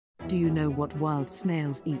Do you know what wild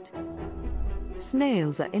snails eat?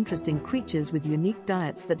 Snails are interesting creatures with unique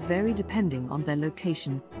diets that vary depending on their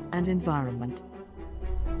location and environment.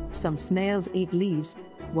 Some snails eat leaves,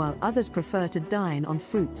 while others prefer to dine on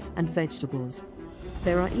fruits and vegetables.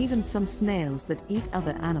 There are even some snails that eat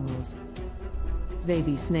other animals.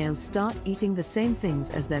 Baby snails start eating the same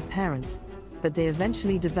things as their parents, but they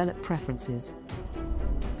eventually develop preferences.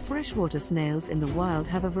 Freshwater snails in the wild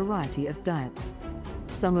have a variety of diets.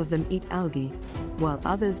 Some of them eat algae, while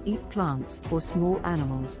others eat plants or small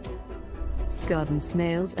animals. Garden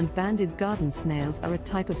snails and banded garden snails are a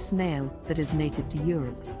type of snail that is native to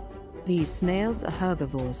Europe. These snails are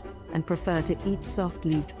herbivores and prefer to eat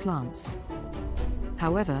soft-leaved plants.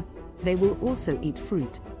 However, they will also eat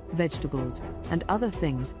fruit, vegetables, and other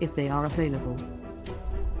things if they are available.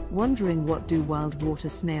 Wondering what do wild water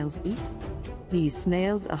snails eat? These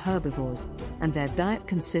snails are herbivores, and their diet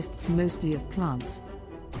consists mostly of plants.